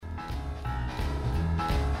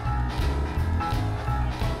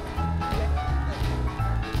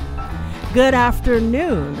Good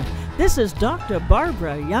afternoon. This is Dr.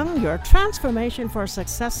 Barbara Young, your Transformation for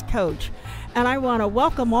Success coach. And I want to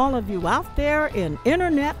welcome all of you out there in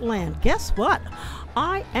internet land. Guess what?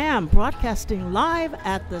 I am broadcasting live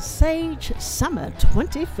at the Sage Summit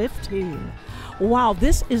 2015. Wow,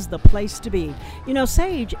 this is the place to be. You know,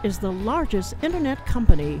 Sage is the largest internet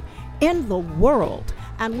company in the world.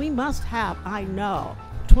 And we must have, I know,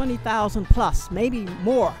 20,000 plus, maybe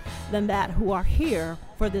more than that, who are here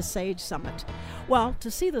for this Sage Summit. Well, to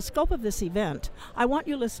see the scope of this event, I want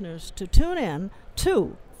you listeners to tune in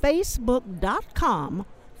to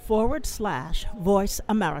facebook.com/Voice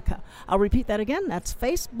America. I'll repeat that again. That's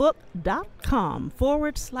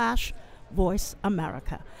facebook.com/Voice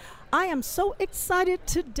America. I am so excited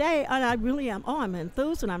today, and I really am. Oh, I'm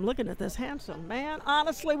enthused, and I'm looking at this handsome man.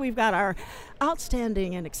 Honestly, we've got our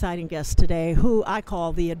outstanding and exciting guest today, who I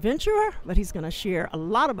call the adventurer, but he's going to share a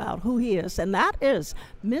lot about who he is, and that is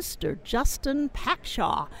Mr. Justin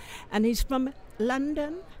Packshaw. And he's from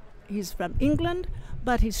London. He's from England,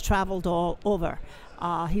 but he's traveled all over.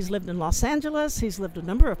 He's lived in Los Angeles, he's lived a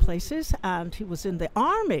number of places, and he was in the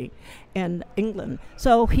Army in England.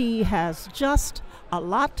 So he has just a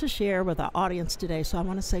lot to share with our audience today. So I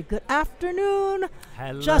want to say good afternoon,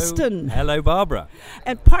 hello, Justin. Hello, Barbara.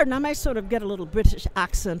 And pardon, I may sort of get a little British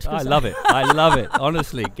accent. I love it. I love it.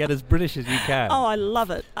 Honestly, get as British as you can. Oh, I love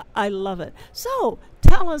it. I love it. So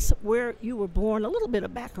tell us where you were born, a little bit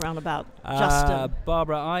of background about Justin.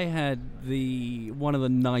 Barbara, I had one of the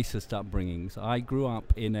nicest upbringings. I grew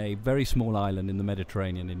up in a very small island in the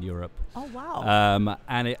Mediterranean in Europe. Oh, wow.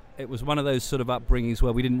 And it was one of those sort of upbringings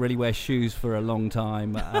where we didn't really wear shoes for a long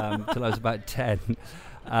time till I was about 10.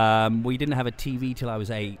 We didn't have a TV till I was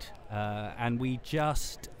 8. And we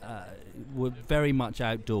just were very much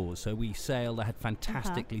outdoors. So we sailed. I had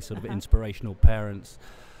fantastically sort of inspirational parents.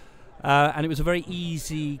 And it was a very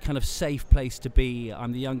easy, kind of safe place to be.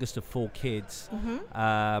 I'm the youngest of 4 kids.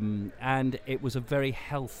 And it was a very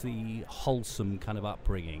healthy, wholesome kind of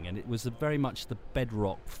upbringing. And it was very much the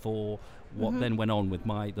bedrock for what then went on with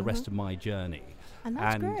the rest of my journey. And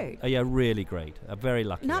that's great. Yeah, really great. Very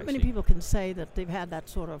lucky. Not many people can say that they've had that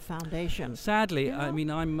sort of foundation. Sadly, you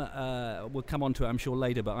know? I mean, we'll come on to it, I'm sure,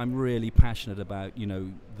 later, but I'm really passionate about,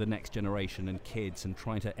 the next generation and kids and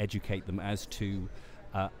trying to educate them as to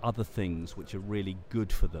other things which are really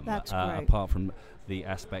good for them, apart from the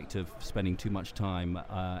aspect of spending too much time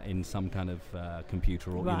in some kind of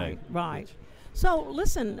computer or Right. So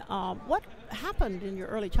listen, what happened in your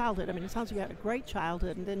early childhood? I mean, it sounds like you had a great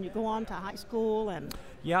childhood, and then you go on to high school and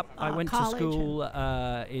Yep, I went to school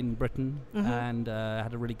in Britain and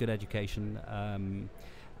had a really good education.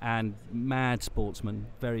 And mad sportsman,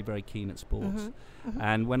 very, very keen at sports.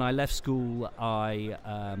 And when I left school,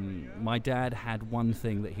 my dad had one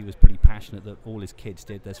thing that he was pretty passionate that all his kids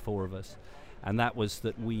did. There's 4 of us. And that was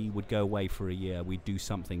that we would go away for a year. We'd do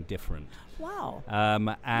something different. Wow.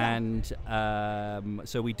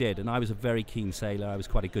 So we did. And I was a very keen sailor. I was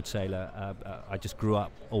quite a good sailor. I just grew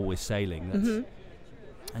up always sailing.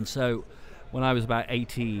 And so when I was about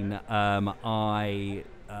 18, I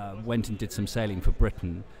went and did some sailing for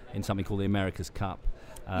Britain in something called the America's Cup.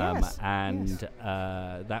 That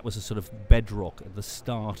was a sort of bedrock at the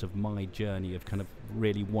start of my journey of kind of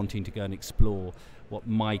really wanting to go and explore what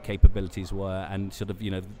my capabilities were and sort of,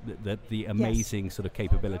 the amazing sort of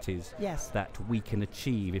capabilities that we can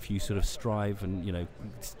achieve if you sort of strive and,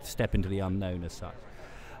 step into the unknown as such.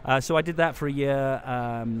 So I did that for a year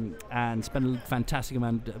and spent a fantastic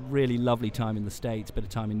amount, really lovely time in the States, bit of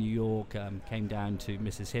time in New York, came down to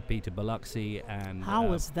Mississippi, to Biloxi. And how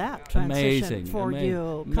was that transition for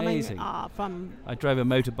you? Amazing. Coming from... I drove a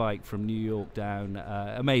motorbike from New York down.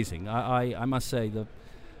 Amazing. I must say that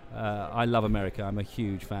I love America. I'm a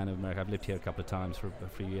huge fan of America. I've lived here a couple of times for a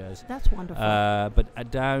few years. That's wonderful.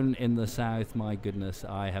 But down in the South, my goodness,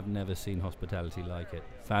 I have never seen hospitality like it.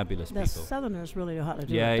 Fabulous people. The Southerners really know how to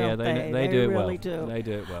do it, don't they? They do it really well. do. They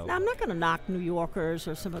do it well. Now, I'm not going to knock New Yorkers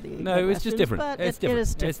or some of the... No, it's just different. But it's different.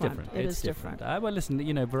 It is different. Well, listen,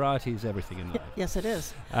 variety is everything in life. Yes, it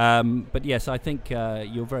is. But yes, I think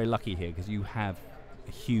you're very lucky here because you have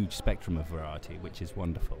a huge spectrum of variety, which is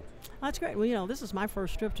wonderful. That's great. Well, this is my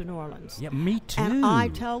first trip to New Orleans. Yeah, me too. And I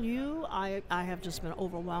tell you, I have just been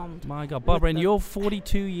overwhelmed. My God, Barbara, in your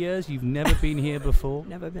 42 years, you've never been here before?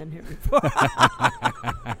 Never been here before.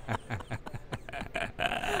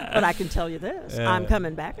 But I can tell you this, I'm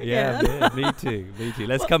coming back again. Yeah, me too.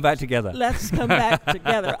 Let's come back together. Let's come back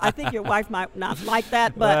together. I think your wife might not like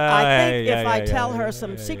that, but I think if I tell her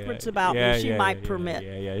some secrets about me, she might permit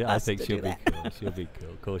us I think to she'll do be that. cool. She'll be cool.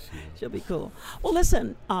 Of course she will. She'll be cool. Well,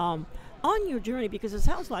 listen, on your journey, because it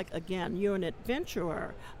sounds like, again, you're an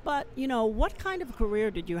adventurer, but, what kind of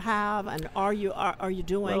career did you have, and are you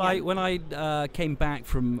doing? Well, when I came back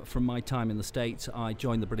from my time in the States, I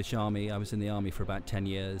joined the British Army. I was in the Army for about 10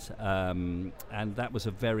 years, and that was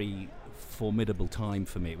a very formidable time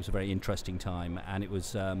for me. It was a very interesting time, and it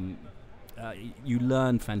was you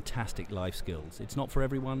learn fantastic life skills. It's not for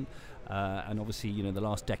everyone, and obviously, the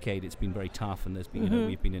last decade it's been very tough, and there's been,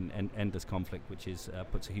 we've been in endless conflict, which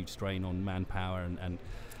puts a huge strain on manpower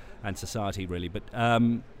and society, really. But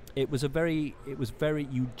it was very.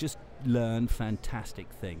 You just learn fantastic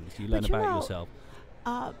things. You learn about yourself.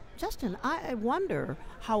 Justin, I wonder,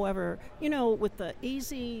 however, with the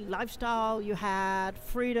easy lifestyle you had,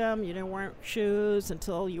 freedom, you didn't wear shoes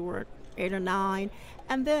until you were 8 or 9,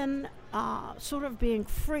 and then sort of being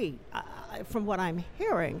free from what I'm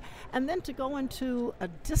hearing, and then to go into a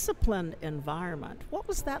disciplined environment. What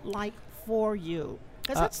was that like for you?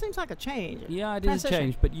 Because that seems like a change. Yeah, it is a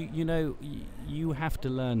change, but you have to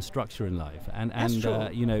learn structure in life, and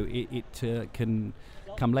it can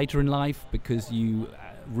come later in life because you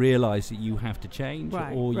realize that you have to change,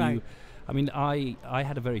 or you. I mean, I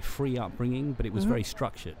had a very free upbringing, but it was very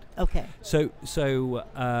structured. Okay. So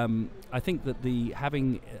I think that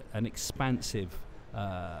having an expansive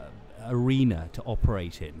arena to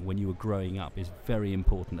operate in when you were growing up is very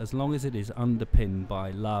important, as long as it is underpinned by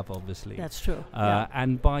love, obviously. That's true.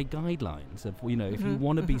 And by guidelines of, if you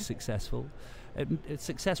want to be successful,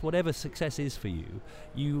 whatever success is for you,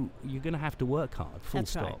 you're going to have to work hard, full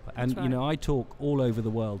stop. And I talk all over the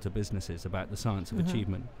world to businesses about the science of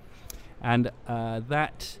achievement, and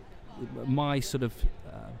that my sort of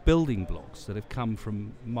building blocks that have come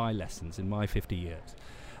from my lessons in my 50 years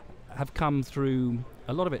have come through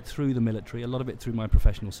a lot of it through the military, a lot of it through my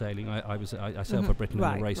professional sailing. I sailed for Britain in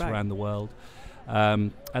a race around the world,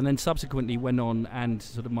 and then subsequently went on and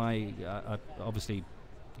sort of I obviously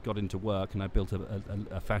got into work, and I built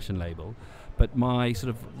a fashion label, but my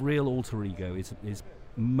sort of real alter ego is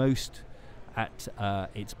most at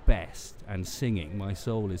its best and singing. My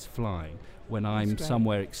soul is flying when I'm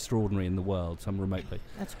somewhere extraordinary in the world, some remote place.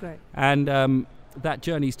 That's great. And that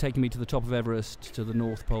journey's taken me to the top of Everest, to the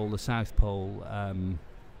North Pole, the South Pole.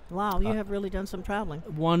 Wow, you have really done some traveling.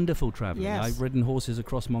 Wonderful traveling. Yes. I've ridden horses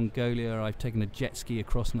across Mongolia. I've taken a jet ski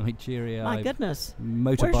across Nigeria. My goodness.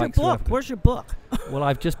 Motorbikes. Where's your book? Well,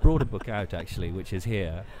 I've just brought a book out, actually, which is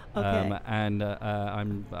here. Okay. And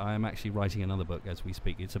I'm actually writing another book as we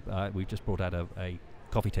speak. We've just brought out a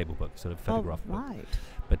coffee table book, sort of photograph book. Right.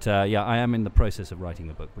 But I am in the process of writing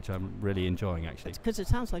a book, which I'm really enjoying, actually. Because it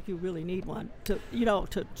sounds like you really need one to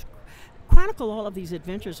chronicle all of these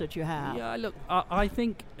adventures that you have. Yeah, look, I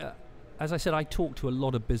think, as I said, I talk to a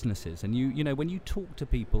lot of businesses, and when you talk to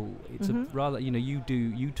people, it's a rather,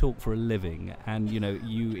 you talk for a living, and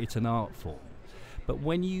it's an art form. But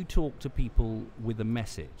when you talk to people with a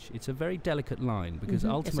message, it's a very delicate line, because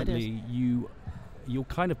ultimately you're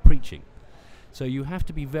kind of preaching. So you have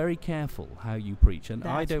to be very careful how you preach, and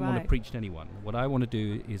I don't want to preach to anyone. What I want to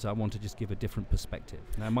do is I want to just give a different perspective.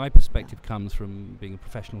 Now, my perspective comes from being a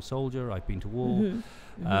professional soldier. I've been to war,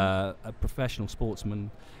 a professional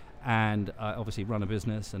sportsman, and I obviously run a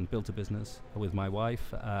business and built a business with my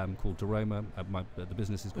wife called Doroma. The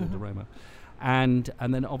business is called Doroma. And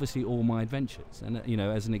then obviously all my adventures. And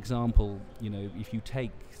as an example, if you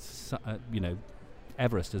take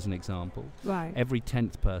Everest as an example, every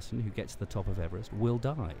 10th person who gets to the top of Everest will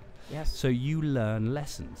die. Yes. So you learn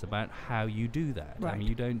lessons about how you do that. Right. I mean,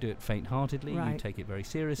 you don't do it faint-heartedly. You take it very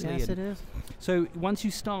seriously. Yes, it is. So once you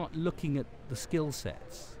start looking at the skill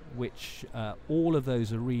sets, which all of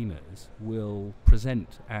those arenas will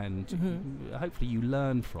present, and hopefully you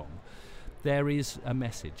learn from, there is a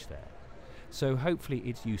message there. So hopefully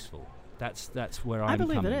it's useful. That's where I'm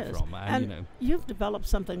coming from. And you've developed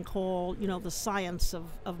something called, the science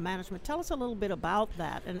of management. Tell us a little bit about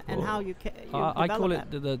that and how you I call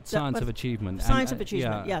it the science of achievement. Science of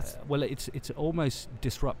achievement, yes. Well, it's almost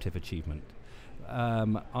disruptive achievement.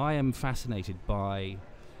 I am fascinated by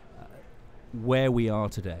where we are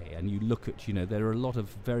today, and you look at, there are a lot of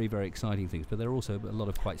very, very exciting things, but there are also a lot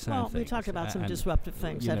of quite sad things. Well, we talked about some disruptive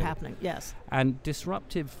things that are happening, yes. And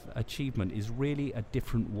disruptive achievement is really a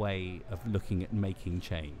different way of looking at making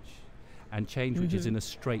change, and change which is in a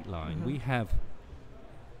straight line. We have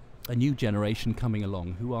a new generation coming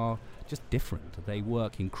along who are just different. They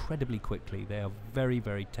work incredibly quickly. They are very,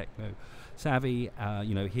 very techno-savvy.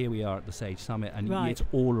 Here we are at the Sage Summit, and it's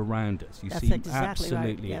all around us. That's see exactly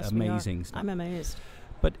absolutely yes, amazing stuff. I'm amazed.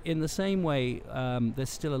 But in the same way, there's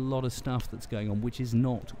still a lot of stuff that's going on which is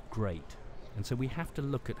not great. And so we have to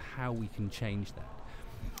look at how we can change that.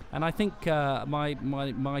 And I think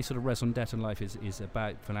my sort of raison d'etre in life is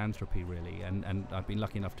about philanthropy, really. And I've been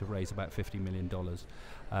lucky enough to raise about $50 million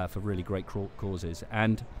for really great causes.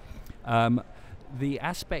 And the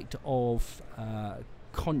aspect of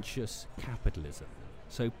conscious capitalism,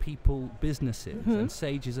 so people, businesses, and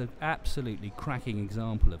Sage is an absolutely cracking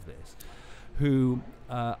example of this, who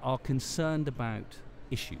are concerned about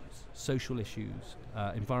issues, social issues,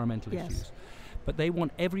 environmental issues, but they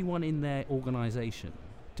want everyone in their organization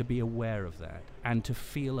to be aware of that and to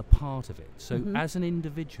feel a part of it. So as an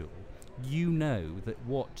individual, you know that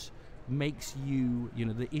what makes you,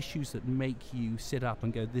 the issues that make you sit up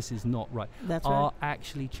and go, this is not right, are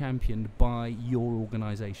actually championed by your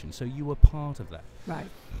organization. So you are part of that. Right.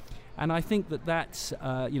 And I think that that's,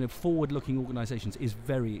 forward-looking organizations is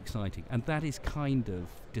very exciting. And that is kind of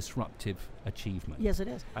disruptive achievement. Yes, it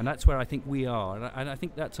is. And that's where I think we are. And I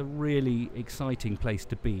think that's a really exciting place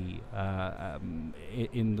to be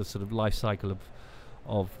in the sort of life cycle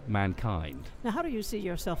of mankind. Now, how do you see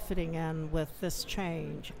yourself fitting in with this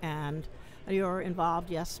change? And you're involved,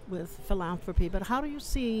 yes, with philanthropy, but how do you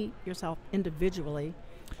see yourself individually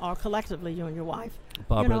or collectively, you and your wife?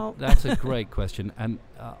 Barbara, that's a great question. And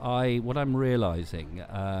what I'm realizing,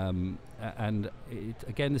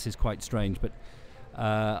 again, this is quite strange, but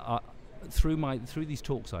through these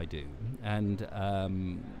talks I do, and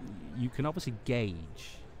you can obviously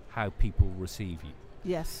gauge how people receive you.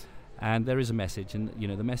 Yes. And there is a message, and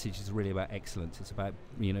the message is really about excellence. It's about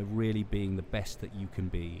really being the best that you can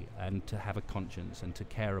be, and to have a conscience, and to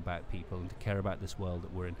care about people, and to care about this world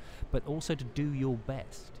that we're in, but also to do your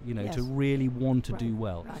best. To really want to do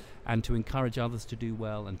well, and to encourage others to do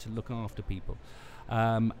well, and to look after people,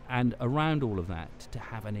 and around all of that, to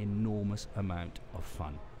have an enormous amount of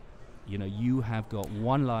fun. You have got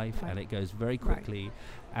one life, and it goes very quickly,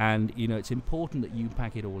 and it's important that you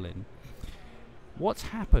pack it all in. What's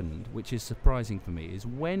happened, which is surprising for me, is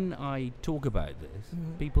when I talk about this,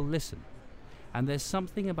 people listen. And there's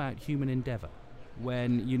something about human endeavour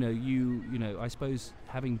when, I suppose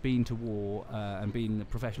having been to war and been a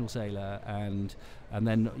professional sailor and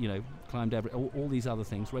then, climbed all these other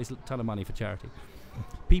things, raised a ton of money for charity,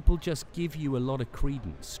 people just give you a lot of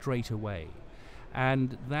credence straight away.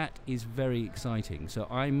 And that is very exciting. So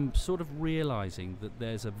I'm sort of realising that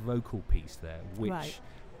there's a vocal piece there, which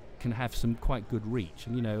can have some quite good reach.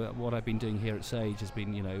 And what I've been doing here at Sage has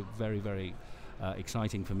been very, very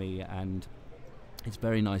exciting for me, and it's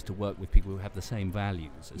very nice to work with people who have the same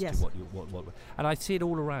values as to what and I see it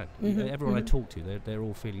all around. Everyone I talk to, they're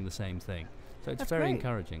all feeling the same thing. So it's very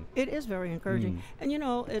encouraging. It is very encouraging. And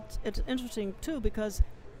it's interesting too, because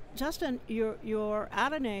Justin, you're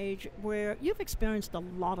at an age where you've experienced a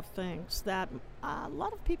lot of things that a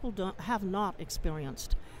lot of people have not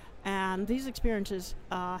experienced. And these experiences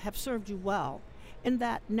have served you well, in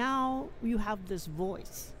that now you have this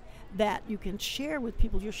voice that you can share with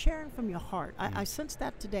people. You're sharing from your heart. I sense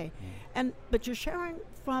that today. But you're sharing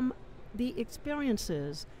from the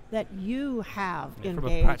experiences that you have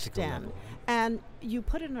engaged in. Level. And you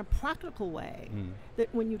put it in a practical way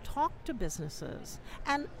that when you talk to businesses,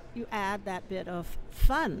 and you add that bit of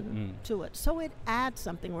fun to it, so it adds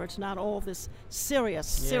something where it's not all this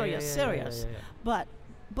serious.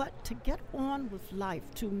 But to get on with life,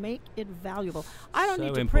 to make it valuable. I don't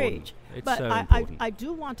need to preach, but I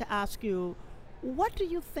do want to ask you, what do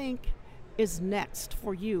you think is next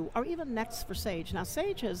for you, or even next for Sage? Now,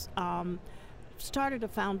 Sage has started a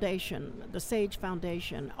foundation, the Sage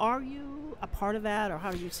Foundation. Are you a part of that, or how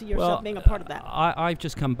do you see yourself being a part of that? I've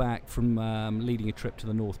just come back from leading a trip to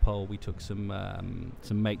the North Pole. We took some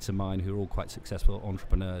mates of mine who are all quite successful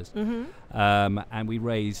entrepreneurs, and we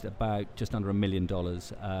raised about just under $1 million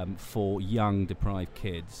for young deprived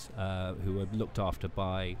kids who are looked after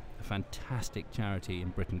by a fantastic charity in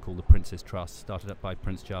Britain called the Prince's Trust, started up by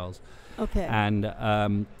Prince Charles. Okay.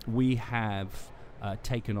 And we have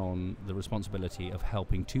taken on the responsibility of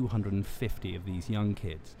helping 250 of these young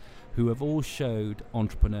kids who have all showed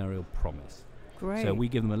entrepreneurial promise. Great. So we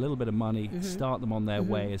give them a little bit of money, start them on their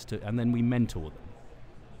way, and then we mentor them.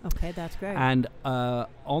 Okay, that's great. And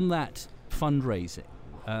on that fundraising,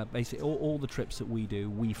 basically all the trips that we do,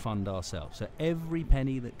 we fund ourselves. So every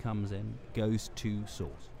penny that comes in goes to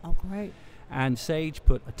source. Oh, great. And Sage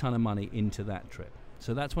put a ton of money into that trip.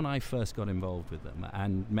 So that's when I first got involved with them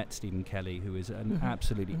and met Stephen Kelly, who is an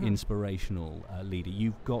absolutely inspirational leader.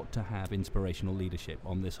 You've got to have inspirational leadership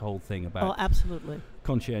on this whole thing about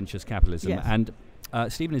conscientious capitalism. Yes. And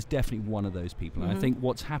Stephen is definitely one of those people. And I think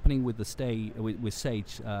what's happening with the with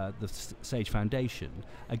Sage, the Sage Foundation,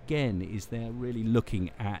 again, is they're really looking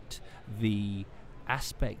at the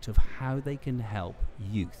aspect of how they can help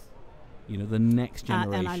youth, the next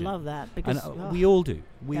generation. And I love that, because we all do.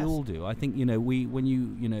 We Yes. all do. I think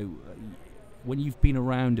when you've been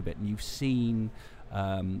around a bit and you've seen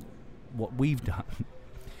what we've done.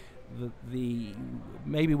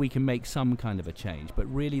 Maybe we can make some kind of a change, but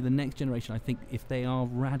really the next generation, I think, if they are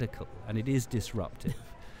radical and it is disruptive,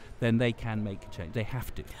 then they can make a change. They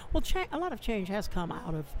have to. Well, a lot of change has come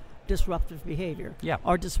out of disruptive behavior, Yeah.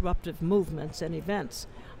 or disruptive movements and events.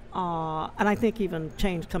 And I think even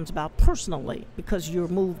change comes about personally, because you're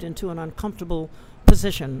moved into an uncomfortable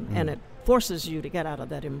position, and it forces you to get out of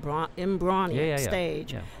that embryonic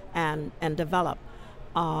stage and develop.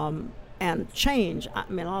 And change, I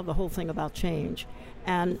mean, I love the whole thing about change.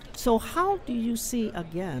 And so how do you see,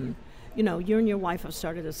 again, you and your wife have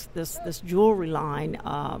started this jewelry line,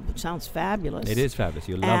 which sounds fabulous. It is fabulous.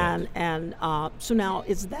 You'll love it. And so now,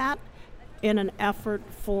 is that in an effort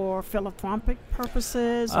for philanthropic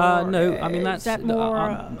purposes? No, I mean, is that more...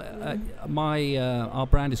 our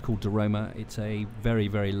brand is called Doroma. It's a very,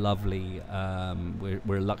 very lovely,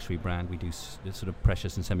 we're a luxury brand. We do sort of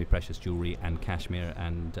precious and semi-precious jewelry and cashmere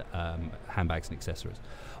and handbags and accessories.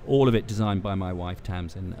 All of it designed by my wife,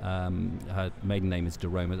 Tamsin. Her maiden name is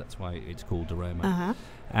Doroma, that's why it's called Doroma. Uh-huh.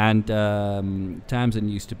 And Tamsin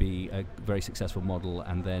used to be a very successful model,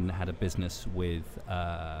 and then had a business with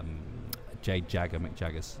Jade Jagger, Mick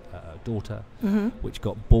Jagger's daughter, which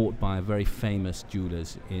got bought by a very famous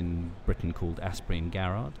jewellers in Britain called Asprey and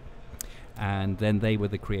Garrard. And then they were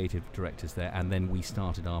the creative directors there, and then we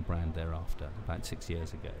started our brand thereafter, about 6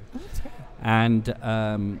 years ago.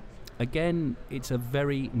 And again, it's a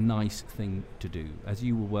very nice thing to do. As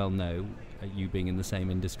you will well know, you being in the same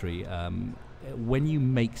industry, when you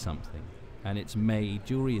make something, and it's made,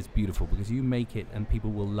 jewelry is beautiful because you make it and people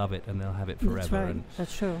will love it and they'll have it forever. That's right. And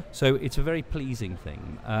That's true. so it's a very pleasing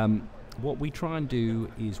thing. What we try and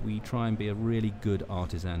do is we try and be a really good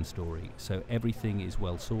artisan story. So everything is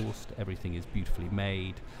well sourced, everything is beautifully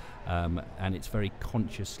made, and it's very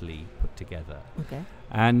consciously put together. Okay.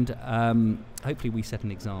 And hopefully we set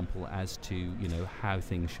an example as to how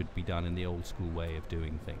things should be done in the old school way of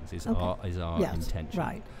doing things. Is our Yes, intention.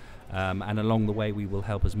 right. And along the way, we will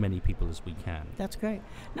help as many people as we can. That's great.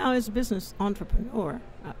 Now, as a business entrepreneur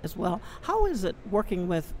as well, how is it working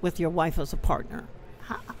with your wife as a partner?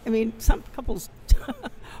 I mean, some couples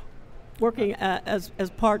working as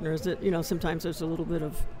partners, sometimes there's a little bit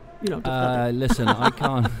of, difficulty. Listen,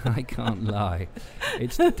 I can't lie.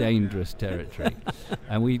 It's dangerous territory,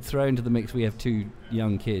 and we throw into the mix. We have 2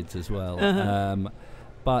 young kids as well.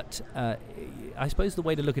 But I suppose the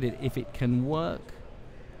way to look at it, if it can work,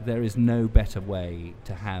 there is no better way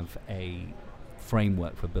to have a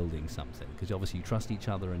framework for building something, because obviously you trust each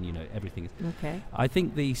other and everything. Okay. I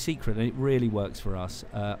think the secret, and it really works for us,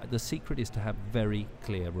 the secret is to have very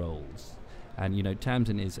clear roles. And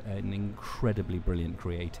Tamsin is an incredibly brilliant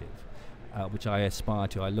creative, which I aspire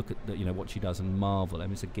to. I look at what she does and marvel. I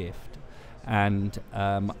mean, it's a gift. And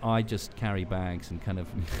I just carry bags and kind of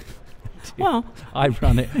Well, I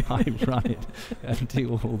run it and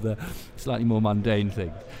do all the slightly more mundane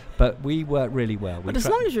things. But we work really well. But as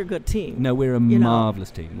long as you're a good team. No, we're a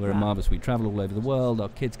marvelous team. We're Right. a marvelous. We travel all over the world. Our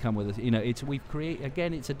kids come with us.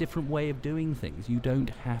 It's a different way of doing things. You don't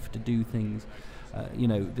have to do things.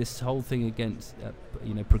 This whole thing against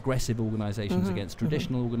progressive organisations against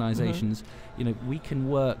traditional organisations. We can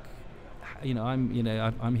work.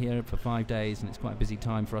 I'm here for 5 days, and it's quite a busy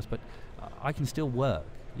time for us. But I can still work.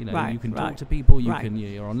 Right, you can right. talk to people. Right.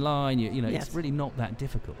 You're online. Yes. It's really not that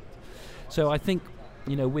difficult. So I think,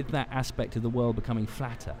 with that aspect of the world becoming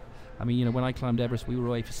flatter. I mean, when I climbed Everest, we were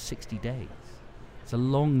away for 60 days. It's a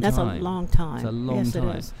long time. That's a long time. It's a long yes, time.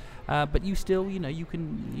 It is. But you still, you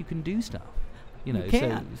can do stuff. You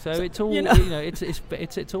can. So it's all,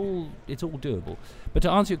 it's all doable. But to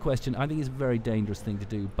answer your question, I think it's a very dangerous thing to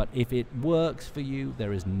do. But if it works for you,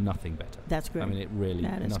 there is nothing better. That's great. I mean, it really,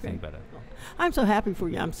 That is nothing great. better. I'm so happy for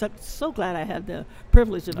you. I'm so glad I had the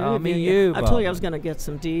privilege of interviewing me you. you, I told you I Bob. was going to get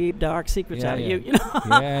some deep, dark secrets Yeah, out of yeah. you.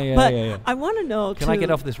 Yeah. I want to know. Can I get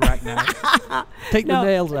off this rack now? Take the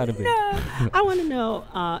nails out of me. No, I want to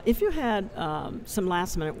know if you had some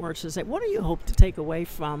last-minute words to say. What do you hope to take away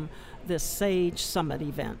from this Sage Summit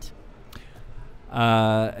event?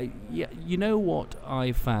 You know what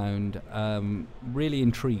I found really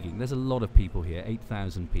intriguing? There's a lot of people here,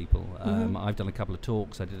 8,000 people. I've done a couple of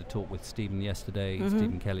talks. I did a talk with Stephen yesterday,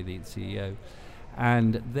 Stephen Kelly, the CEO.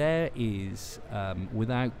 And there is,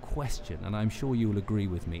 without question, and I'm sure you will agree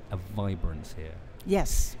with me, a vibrance here.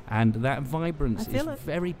 Yes. And that vibrance is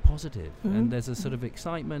very positive. And there's a sort of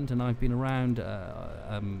excitement, and I've been around.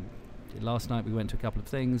 Last night we went to a couple of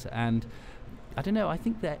things, and I don't know, I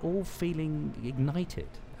think they're all feeling ignited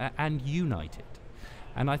and united.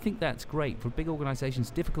 And I think that's great. For big organizations,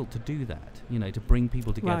 it's difficult to do that, you know, to bring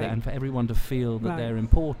people together and for everyone to feel that they're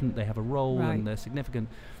important, they have a role and they're significant.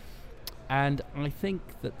 And I think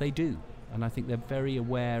that they do. And I think they're very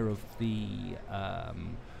aware of the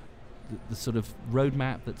sort of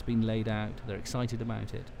roadmap that's been laid out. They're excited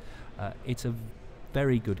about it. It's a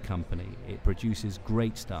very good company. It produces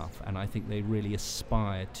great stuff, and I think they really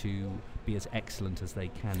aspire to be as excellent as they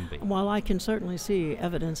can be. Well, I can certainly see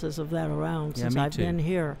evidences of that around since I've been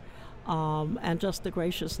here. And just the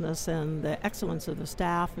graciousness and the excellence of the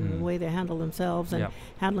staff and the way they handle themselves and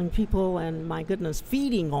handling people, and my goodness,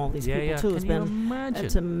 feeding all these people too. It's been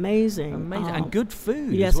it's amazing. And good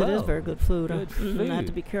food. Yes, as well. It is very good food. Good food. I have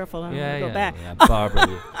to be careful. I don't want to go back. Yeah.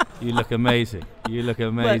 Barbara, you look amazing. You look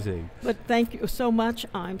amazing. But thank you so much.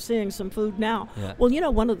 I'm seeing some food now. Yeah. Well, you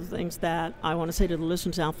know, one of the things that I want to say to the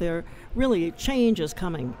listeners out there, really, change is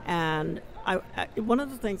coming. And one of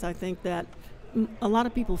the things I think that a lot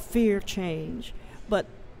of people fear change, but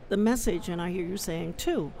the message, and I hear you saying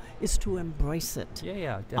too, is to embrace it.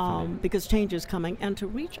 Yeah, definitely. Because change is coming, and to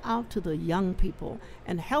reach out to the young people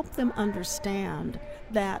and help them understand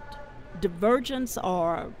that divergence,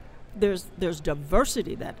 or there's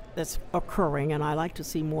diversity that's occurring, and I like to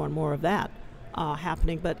see more and more of that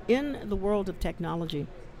happening. But in the world of technology,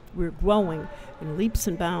 we're growing in leaps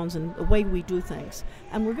and bounds in the way we do things.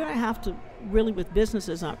 And we're going to have to really, with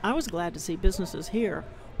businesses, I was glad to see businesses here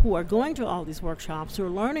who are going to all these workshops, who are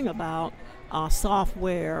learning about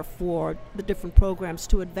software for the different programs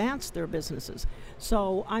to advance their businesses.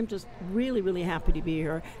 So I'm just really, really happy to be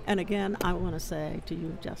here. And again, I want to say to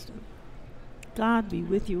you, Justin, God be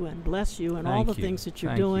with you and bless you and all the things that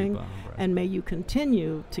you're doing. And may you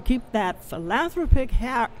continue to keep that philanthropic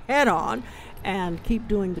head on and keep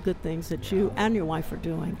doing the good things that you and your wife are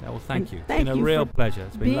doing. Well, thank you. It's been a real pleasure.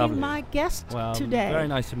 It's been being lovely. my guest today. Very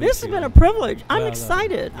nice to meet This you. has been a privilege. I'm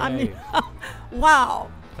excited. I mean,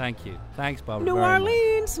 wow. Thank you. Thanks, Barbara. New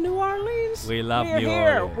Orleans, New Orleans. We love We're New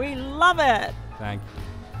here. Orleans. We love it. Thank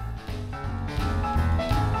you.